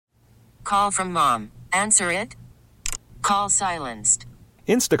call from mom. Answer it. Call silenced.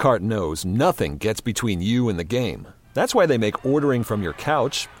 Instacart knows nothing gets between you and the game. That's why they make ordering from your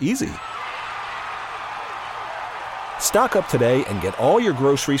couch easy. Stock up today and get all your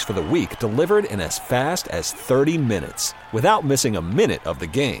groceries for the week delivered in as fast as 30 minutes without missing a minute of the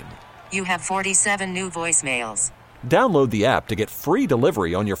game. You have 47 new voicemails. Download the app to get free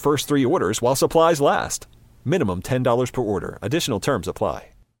delivery on your first 3 orders while supplies last. Minimum $10 per order. Additional terms apply.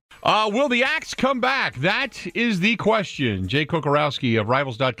 Will the Axe come back? That is the question. Jay Kokorowski of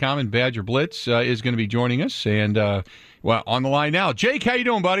Rivals.com and Badger Blitz is going to be joining us. And, on the line now. Jake, how you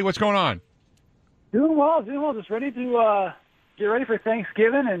doing, buddy? What's going on? Doing well. Just ready to get ready for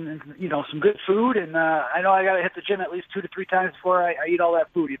Thanksgiving and some good food. And I know I got to hit the gym at least 2 to 3 times before I eat all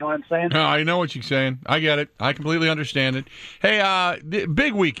that food. You know what I'm saying? No, I know what you're saying. I get it. I completely understand it. Hey,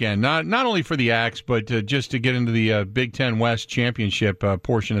 big weekend, not only for the Axe, but just to get into the Big Ten West Championship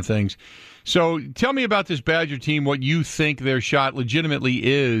portion of things. So tell me about this Badger team, what you think their shot legitimately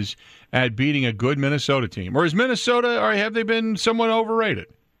is at beating a good Minnesota team. Or is Minnesota, or have they been somewhat overrated?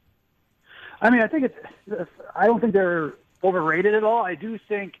 I mean, I don't think they're overrated at all. I do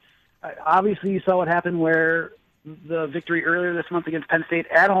think, obviously, you saw what happened where the victory earlier this month against Penn State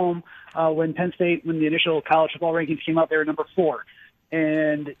at home, when the initial college football rankings came out, they were number 4.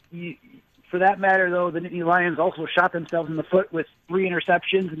 And for that matter, though, the Nittany Lions also shot themselves in the foot with 3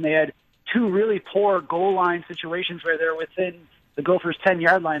 interceptions, and they had 2 really poor goal line situations where they're within the Gophers'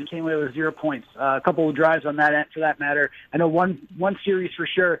 10-yard line and came away with 0 points. A couple of drives on that end, for that matter. I know one series for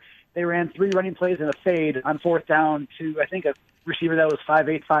sure. They ran 3 running plays and a fade on 4th down to, I think, a receiver that was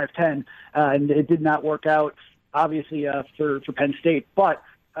 5'8", 5'10", and it did not work out, obviously, for Penn State. But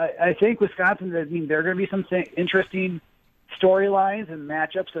I think Wisconsin, they're going to be some interesting storylines and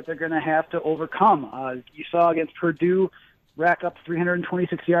matchups that they're going to have to overcome. You saw against Purdue rack up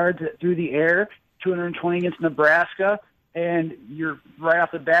 326 yards through the air, 220 against Nebraska, and you're right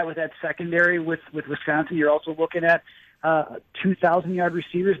off the bat with that secondary with Wisconsin. You're also looking at 2,000-yard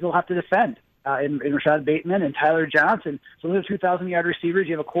receivers they'll have to defend in Rashad Bateman and Tyler Johnson. So those are 2,000-yard receivers.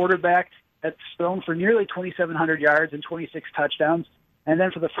 You have a quarterback that's thrown for nearly 2,700 yards and 26 touchdowns. And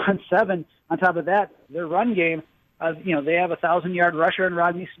then for the front 7, on top of that, their run game, they have a 1,000-yard rusher in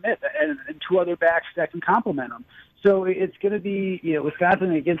Rodney Smith and 2 other backs that can complement them. So it's going to be,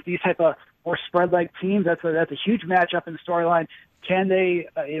 Wisconsin against these type of more spread-like teams. That's a huge matchup in the storyline. Can they,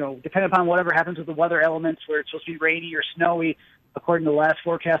 depending upon whatever happens with the weather elements, where it's supposed to be rainy or snowy, according to the last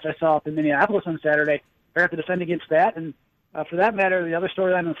forecast I saw up in Minneapolis on Saturday, they're going to have to defend against that. And for that matter, the other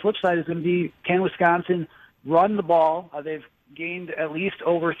storyline on the flip side is going to be, can Wisconsin run the ball? They've gained at least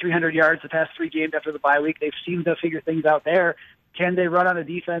over 300 yards the past 3 games after the bye week. They've seemed to figure things out there. Can they run on a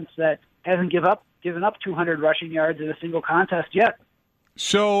defense that hasn't given up 200 rushing yards in a single contest yet?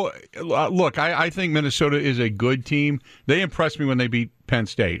 So, look, I think Minnesota is a good team. They impressed me when they beat Penn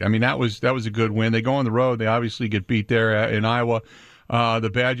State. I mean, that was a good win. They go on the road. They obviously get beat there in Iowa. The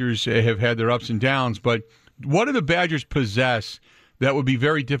Badgers have had their ups and downs. But what do the Badgers possess that would be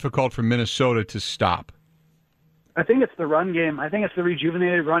very difficult for Minnesota to stop? I think it's the run game. I think it's the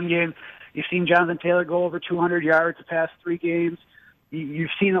rejuvenated run game. You've seen Jonathan Taylor go over 200 yards the past 3 games.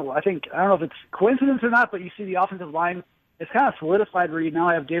 You've seen, I don't know if it's coincidence or not, but you see the offensive line. It's kind of solidified where you now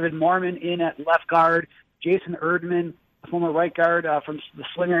have David Mormon in at left guard, Jason Erdman, a former right guard from the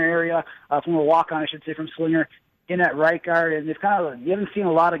Slinger area, former walk-on, I should say, from Slinger, in at right guard. And it's you haven't seen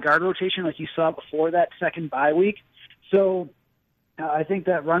a lot of guard rotation like you saw before that second bye week. So I think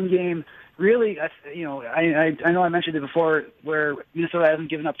that run game really, I know I mentioned it before where Minnesota hasn't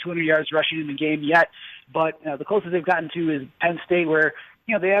given up 200 yards rushing in the game yet, but the closest they've gotten to is Penn State, where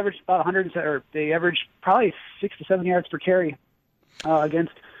they average about 100, or they average probably 6 to 7 yards per carry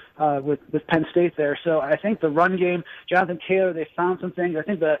against with Penn State there. So I think the run game, Jonathan Taylor, they found some things. I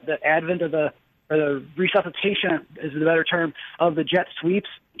think the advent of the resuscitation is the better term of the jet sweeps,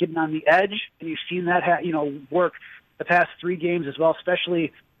 getting on the edge, and you've seen that work the past 3 games as well,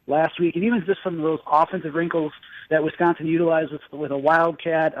 especially last week, and even just some of those offensive wrinkles that Wisconsin utilized with a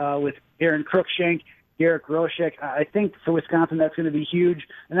Wildcat, with Aaron Cruikshank, Garrett Groshek. I think for Wisconsin that's going to be huge.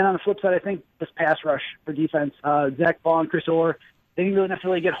 And then on the flip side, I think this pass rush for defense, Zach Ball and Chris Orr, they didn't really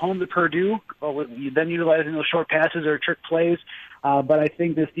necessarily get home to Purdue, with them utilizing those short passes or trick plays. But I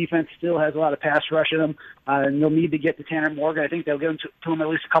think this defense still has a lot of pass rush in them, and they'll need to get to Tanner Morgan. I think they'll get him to him at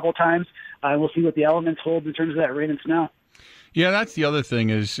least a couple of times. We'll see what the elements hold in terms of that rain and snow. Yeah, that's the other thing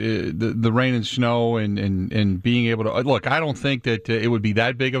is the rain and snow and being able to look. I don't think that it would be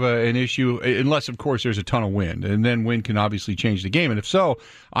that big of an issue unless, of course, there's a ton of wind, and then wind can obviously change the game. And if so,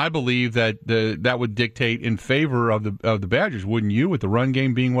 I believe that that would dictate in favor of the Badgers, wouldn't you? With the run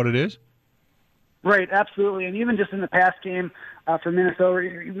game being what it is. Right, absolutely. And even just in the past game for Minnesota,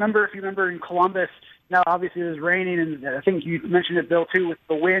 if you remember in Columbus, now obviously it was raining, and I think you mentioned it, Bill, too, with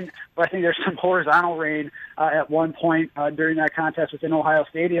the wind, but I think there's some horizontal rain at one point during that contest within Ohio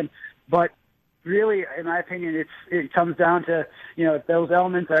Stadium. But really, in my opinion, it comes down to, if those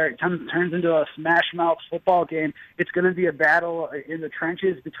elements turns into a smash-mouth football game, it's going to be a battle in the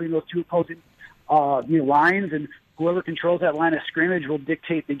trenches between those two opposing lines, and whoever controls that line of scrimmage will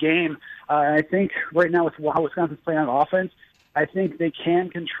dictate the game. I think right now with how Wisconsin's playing on offense, I think they can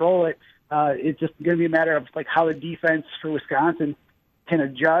control it. It's just going to be a matter of how the defense for Wisconsin can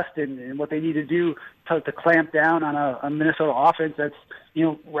adjust and what they need to do to clamp down on a Minnesota offense that's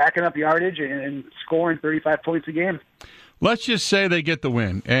racking up yardage and scoring 35 points a game. Let's just say they get the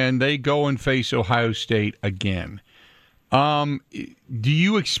win and they go and face Ohio State again. Do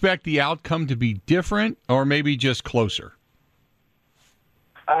you expect the outcome to be different or maybe just closer?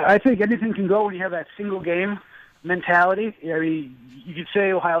 I think anything can go when you have that single game mentality. I mean, you could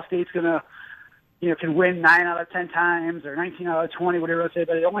say Ohio State's going to, can win 9 out of 10 times or 19 out of 20, whatever I say,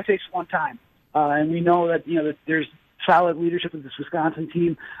 but it only takes one time. And we know that, that there's solid leadership of this Wisconsin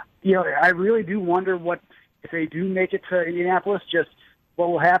team. I really do wonder if they do make it to Indianapolis, just what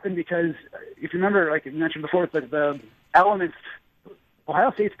will happen, because if you remember, like you mentioned before, the elements,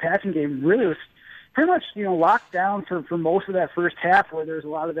 Ohio State's passing game really was pretty much, locked down for most of that first half, where there's a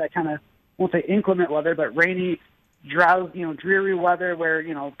lot of that kind of, I won't say inclement weather, but rainy, drought, dreary weather where,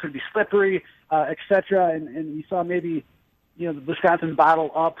 could be slippery, et cetera. And you saw maybe, the Wisconsin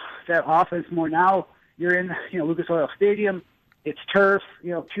bottle up that offense more. Now you're in, Lucas Oil Stadium. It's turf,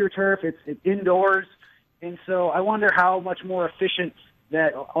 pure turf. It's indoors. And so I wonder how much more efficient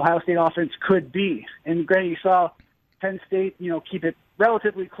that Ohio State offense could be. And granted, you saw Penn State, keep it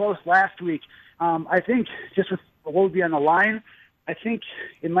relatively close last week. I think just with what would be on the line, I think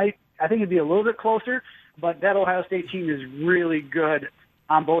it'd be a little bit closer, but that Ohio State team is really good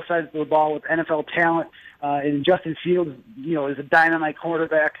on both sides of the ball with NFL talent. And Justin Fields, is a dynamite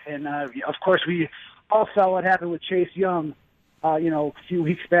quarterback. And, of course, we all saw what happened with Chase Young, a few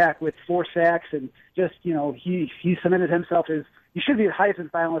weeks back with 4 sacks. And just, he cemented himself as he should be a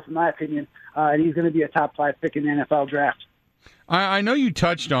Heisman finalist, in my opinion, and he's going to be a top 5 pick in the NFL draft. I know you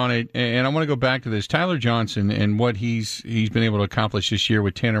touched on it, and I want to go back to this. Tyler Johnson and what he's been able to accomplish this year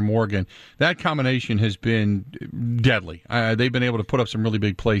with Tanner Morgan, that combination has been deadly. They've been able to put up some really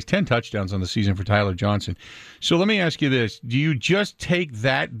big plays, 10 touchdowns on the season for Tyler Johnson. So let me ask you this. Do you just take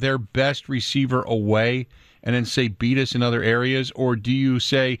their best receiver away and then say beat us in other areas, or do you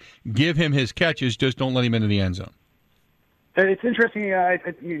say give him his catches, just don't let him into the end zone? It's interesting.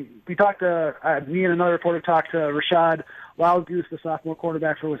 We talked me and another reporter talked to Rashad Wild Goose, the sophomore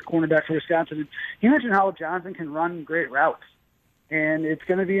cornerback for Wisconsin. And he mentioned how Johnson can run great routes, and it's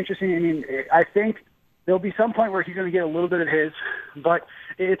going to be interesting. I mean, I think there'll be some point where he's going to get a little bit of his, but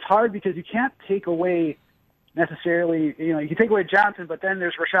it's hard because you can't take away necessarily. You can take away Johnson, but then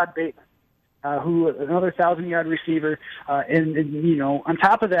there's Rashad Bateman, who another 1,000-yard receiver, and on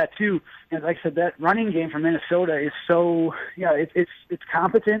top of that too, and like I said, that running game from Minnesota is so it's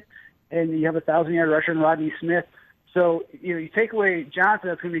competent, and you have a 1,000-yard rusher in Rodney Smith. So you take away Johnson,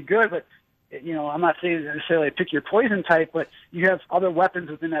 that's going to be good, but I'm not saying necessarily pick your poison type, but you have other weapons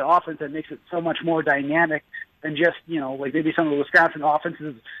within that offense that makes it so much more dynamic than just like maybe some of the Wisconsin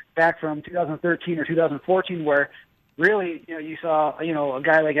offenses back from 2013 or 2014 where. Really, you saw, a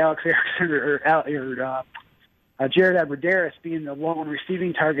guy like Alex Erickson or Jared Abbrederis being the lone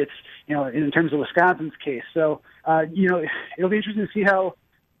receiving targets, in terms of Wisconsin's case. So, it'll be interesting to see how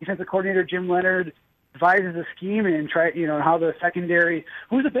defensive coordinator Jim Leonhard devises a scheme and try, how the secondary,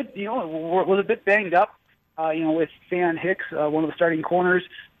 who's a bit, was a bit banged up, with Fan Hicks, one of the starting corners,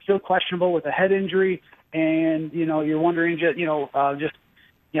 still questionable with a head injury, and you're wondering just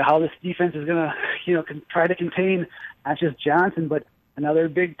how this defense is going to, try to contain not just Johnson, but another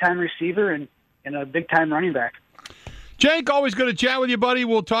big-time receiver and a big-time running back. Jake, always good to chat with you, buddy.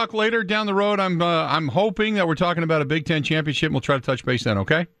 We'll talk later down the road. I'm hoping that we're talking about a Big Ten championship, and we'll try to touch base then,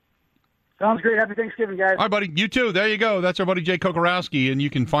 okay? Sounds great. Happy Thanksgiving, guys. All right, buddy. You too. There you go. That's our buddy Jake Kocorowski, and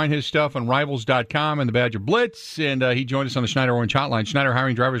you can find his stuff on Rivals.com and the Badger Blitz, and he joined us on the Schneider Orange Hotline. Schneider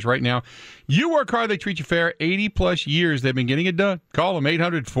hiring drivers right now. You work hard, they treat you fair. 80-plus years they've been getting it done. Call them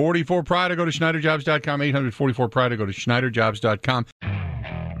 844-PRIDE. Go to SchneiderJobs.com, 844-PRIDE. Go to SchneiderJobs.com.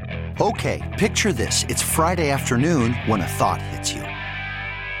 Okay, picture this. It's Friday afternoon when a thought hits you.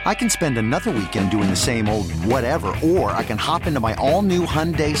 I can spend another weekend doing the same old whatever, or I can hop into my all-new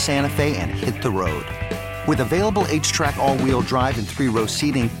Hyundai Santa Fe and hit the road. With available H-Track all-wheel drive and 3-row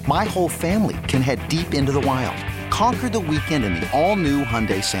seating, my whole family can head deep into the wild. Conquer the weekend in the all-new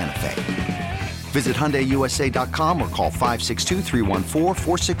Hyundai Santa Fe. Visit HyundaiUSA.com or call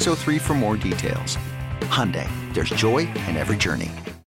 562-314-4603 for more details. Hyundai, there's joy in every journey.